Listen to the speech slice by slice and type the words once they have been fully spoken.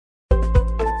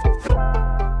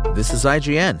This is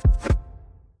IGN.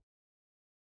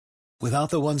 Without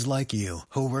the ones like you,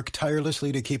 who work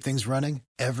tirelessly to keep things running,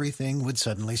 everything would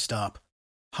suddenly stop.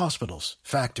 Hospitals,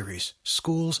 factories,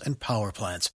 schools, and power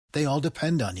plants, they all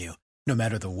depend on you. No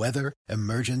matter the weather,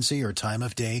 emergency, or time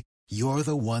of day, you're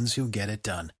the ones who get it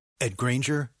done. At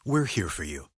Grainger, we're here for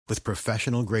you with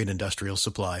professional-grade industrial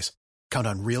supplies. Count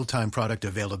on real-time product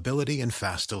availability and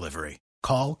fast delivery.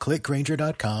 Call,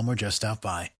 clickgrainger.com, or just stop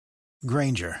by.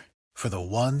 Grainger, for the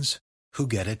ones who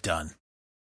get it done.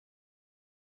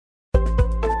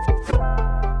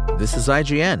 This is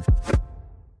IGN.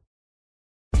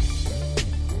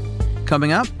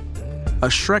 Coming up, a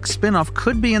Shrek spinoff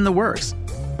could be in the works.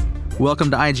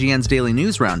 Welcome to IGN's Daily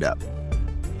News Roundup.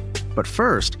 But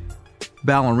first,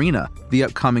 Ballerina, the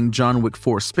upcoming John Wick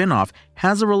 4 spinoff,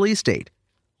 has a release date.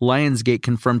 Lionsgate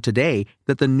confirmed today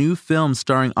that the new film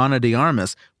starring Ana de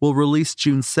Armas will release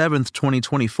June 7,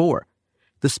 2024.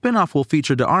 The spinoff will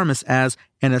feature de Armas as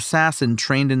an assassin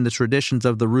trained in the traditions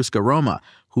of the Ruska Roma,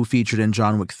 who featured in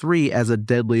John Wick 3 as a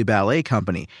deadly ballet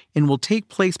company, and will take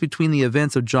place between the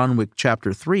events of John Wick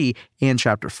Chapter 3 and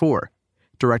Chapter 4.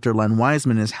 Director Len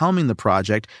Wiseman is helming the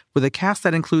project with a cast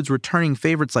that includes returning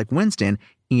favorites like Winston,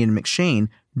 Ian McShane,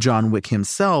 John Wick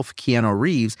himself, Keanu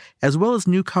Reeves, as well as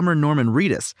newcomer Norman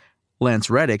Reedus. Lance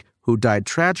Reddick, who died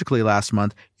tragically last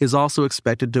month, is also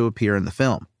expected to appear in the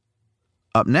film.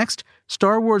 Up next,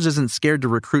 Star Wars isn't scared to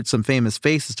recruit some famous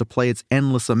faces to play its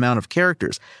endless amount of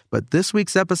characters, but this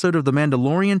week's episode of The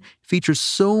Mandalorian features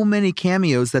so many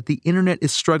cameos that the internet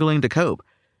is struggling to cope.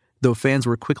 Though fans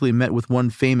were quickly met with one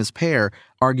famous pair,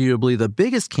 arguably the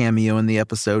biggest cameo in the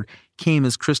episode came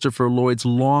as Christopher Lloyd's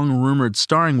long-rumored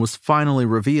starring was finally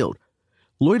revealed.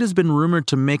 Lloyd has been rumored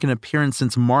to make an appearance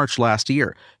since March last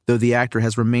year, though the actor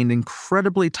has remained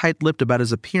incredibly tight-lipped about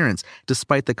his appearance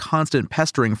despite the constant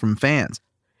pestering from fans.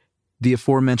 The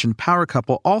aforementioned power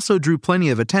couple also drew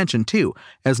plenty of attention too,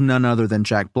 as none other than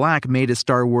Jack Black made his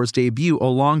Star Wars debut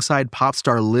alongside pop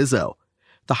star Lizzo.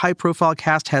 The high-profile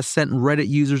cast has sent Reddit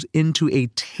users into a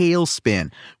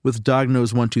tailspin, with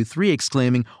Dognose123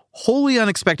 exclaiming, "Wholly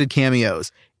unexpected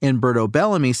cameos," and Berto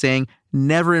Bellamy saying,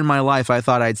 "Never in my life I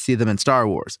thought I'd see them in Star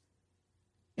Wars."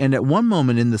 And at one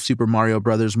moment in the Super Mario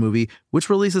Bros. Movie, which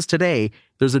releases today,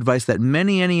 there's advice that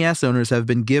many NES owners have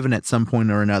been given at some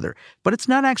point or another, but it's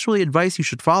not actually advice you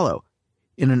should follow.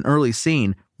 In an early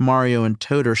scene, Mario and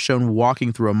Toad are shown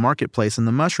walking through a marketplace in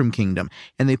the Mushroom Kingdom,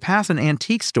 and they pass an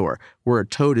antique store where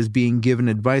Toad is being given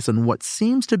advice on what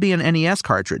seems to be an NES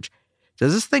cartridge.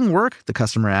 "Does this thing work?" the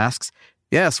customer asks.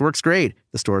 "Yes, works great,"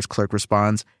 the store's clerk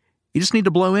responds. "You just need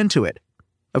to blow into it."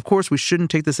 Of course, we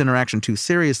shouldn't take this interaction too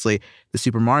seriously. The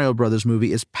Super Mario Bros.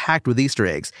 Movie is packed with Easter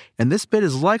eggs, and this bit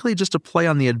is likely just a play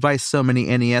on the advice so many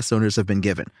NES owners have been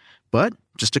given. But,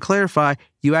 just to clarify,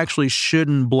 you actually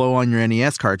shouldn't blow on your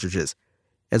NES cartridges.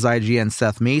 As IGN's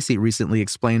Seth Macy recently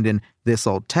explained in This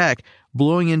Old Tech,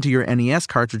 blowing into your NES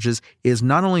cartridges is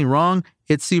not only wrong,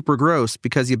 it's super gross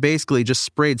because you basically just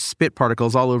sprayed spit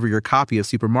particles all over your copy of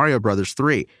Super Mario Bros.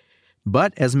 3.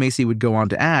 But, as Macy would go on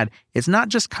to add, it's not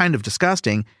just kind of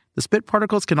disgusting. The spit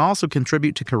particles can also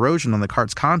contribute to corrosion on the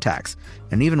cart's contacts.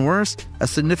 And even worse, a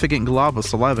significant glob of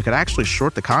saliva could actually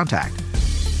short the contact.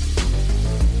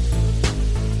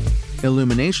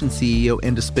 Illumination CEO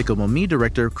and Despicable Me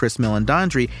director Chris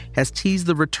Meledandri has teased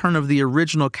the return of the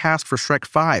original cast for Shrek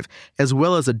 5, as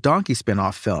well as a Donkey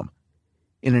spin-off film.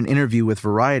 In an interview with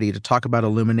Variety to talk about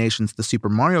Illumination's The Super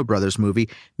Mario Bros. Movie,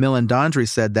 Meledandri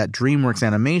said that DreamWorks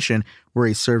Animation, where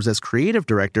he serves as creative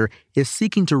director, is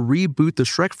seeking to reboot the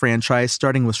Shrek franchise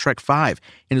starting with Shrek 5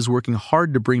 and is working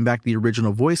hard to bring back the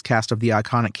original voice cast of the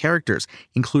iconic characters,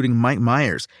 including Mike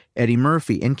Myers, Eddie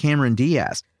Murphy, and Cameron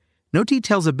Diaz. No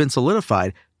details have been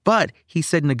solidified, but he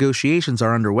said negotiations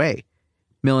are underway.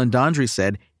 Meledandri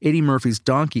said Eddie Murphy's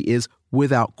Donkey is,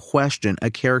 without question,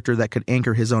 a character that could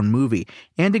anchor his own movie,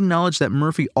 and acknowledged that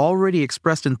Murphy already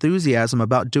expressed enthusiasm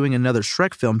about doing another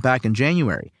Shrek film back in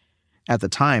January. At the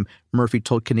time, Murphy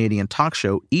told Canadian talk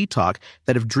show E-Talk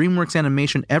that if DreamWorks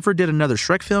Animation ever did another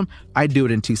Shrek film, I'd do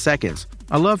it in 2 seconds.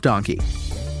 I love Donkey.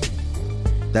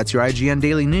 That's your IGN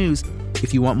Daily News.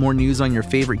 If you want more news on your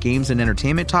favorite games and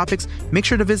entertainment topics, make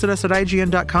sure to visit us at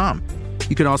IGN.com.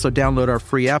 You can also download our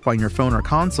free app on your phone or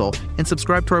console and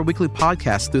subscribe to our weekly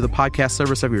podcast through the podcast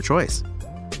service of your choice.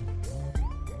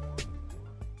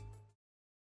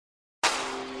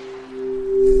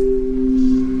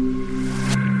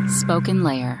 Spoken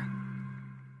Layer.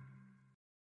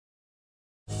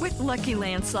 With Lucky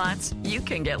Land Slots, you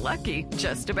can get lucky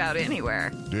just about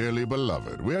anywhere. Dearly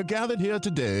beloved, we are gathered here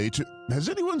today to... Has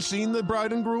anyone seen the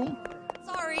bride and groom?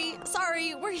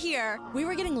 Sorry, we're here. We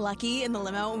were getting lucky in the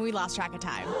limo and we lost track of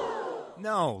time.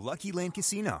 No, Lucky Land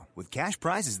Casino, with cash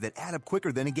prizes that add up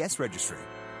quicker than a guest registry.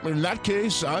 In that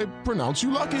case, I pronounce you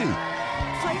lucky.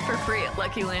 Play for free at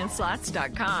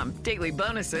LuckyLandSlots.com. Daily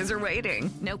bonuses are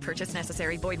waiting. No purchase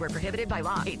necessary. Void where prohibited by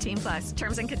law. 18+.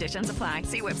 Terms and conditions apply.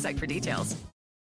 See website for details.